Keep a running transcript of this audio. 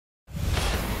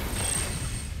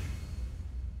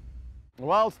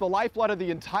Well, it's the lifeblood of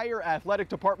the entire athletic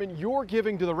department you're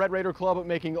giving to the Red Raider Club,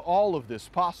 making all of this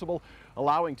possible,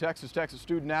 allowing Texas Tech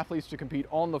student athletes to compete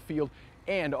on the field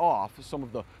and off. Some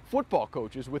of the football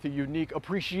coaches with a unique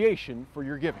appreciation for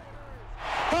your giving.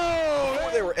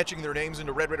 Before they were etching their names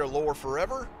into Red Raider lore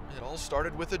forever, it all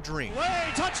started with a dream. Way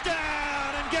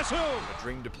touchdown, and guess who? A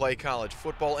dream to play college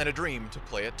football and a dream to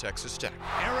play at Texas Tech.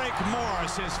 Eric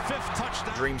Morris, his 5th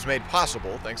touchdown. Dreams made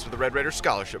possible thanks to the Red Raider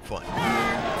Scholarship Fund.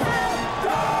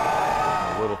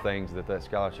 The little things that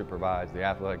scholarship provides, the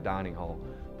athletic dining hall,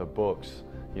 the books,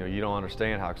 you don't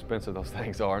understand how expensive those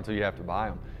things are until you have to buy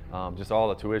them. Just all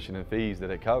the tuition and fees that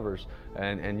it covers,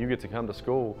 and you get to come to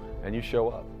school and you show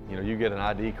up. You get an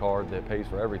ID card that pays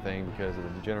for everything because of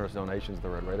the generous donations of the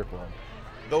Red Raider Club.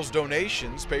 Those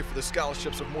donations pay for the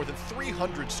scholarships of more than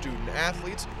 300 student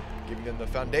athletes, giving them the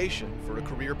foundation for a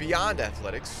career beyond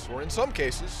athletics, or in some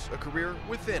cases, a career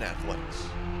within athletics.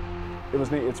 It was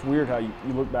neat. It's weird how you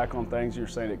look back on things, you're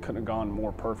saying it couldn't have gone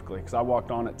more perfectly. Because I walked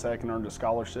on at Tech and earned a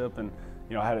scholarship, and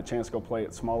I had a chance to go play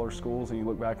at smaller schools, and you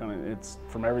look back on it, it's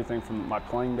from everything from my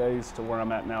playing days to where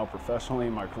I'm at now professionally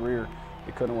in my career,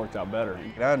 it couldn't have worked out better.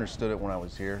 I understood it when I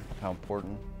was here, how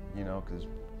important, because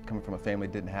coming from a family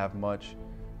that didn't have much,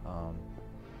 I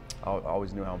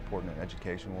always knew how important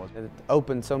education was. It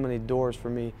opened so many doors for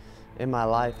me in my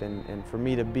life, and for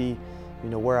me to be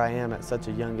where I am at such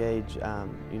a young age,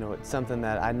 it's something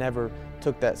that I never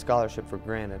took that scholarship for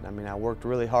granted. I mean, I worked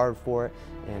really hard for it,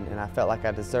 and I felt like I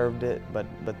deserved it, but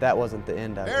that wasn't the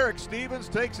end of it. Eric Stevens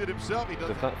takes it himself.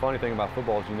 The funny thing about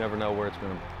football is you never know where it's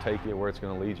going to take you, where it's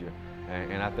going to lead you.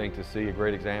 And I think to see a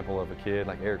great example of a kid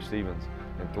like Eric Stevens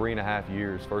in 3.5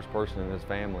 years, first person in his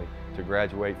family to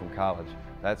graduate from college,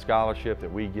 that scholarship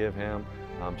that we give him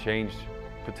changed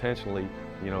potentially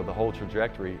the whole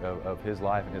trajectory of his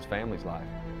life and his family's life.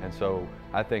 And so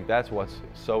I think that's what's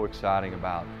so exciting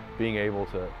about being able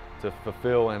to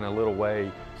fulfill in a little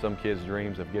way some kids'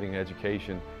 dreams of getting an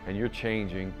education, and you're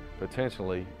changing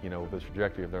potentially the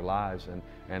trajectory of their lives.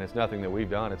 And it's nothing that we've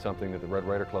done, it's something that the Red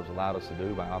Raider Club's allowed us to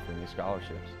do by offering these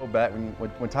scholarships. Go back,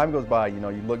 when time goes by, you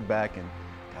look back and,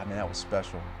 God, man, that was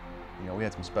special. We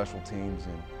had some special teams,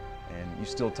 and you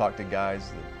still talk to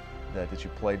guys that you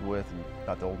played with and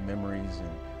got the old memories, and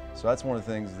so that's one of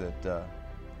the things that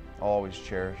I'll always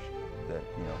cherish, that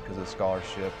because of the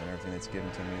scholarship and everything that's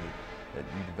given to me, that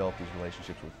you develop these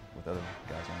relationships with other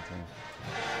guys on the team.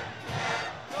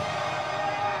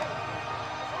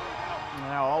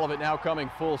 Now all of it now coming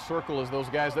full circle as those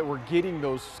guys that were getting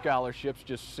those scholarships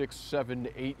just 6, 7,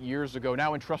 8 years ago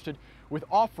now entrusted with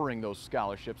offering those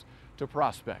scholarships to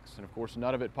prospects. And of course,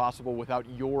 none of it possible without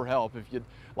your help. If you'd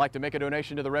like to make a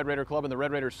donation to the Red Raider Club and the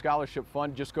Red Raider Scholarship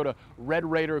Fund, just go to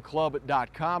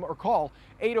redraiderclub.com or call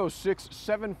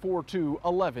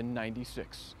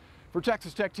 806-742-1196. For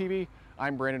Texas Tech TV,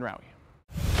 I'm Brandon Rowie.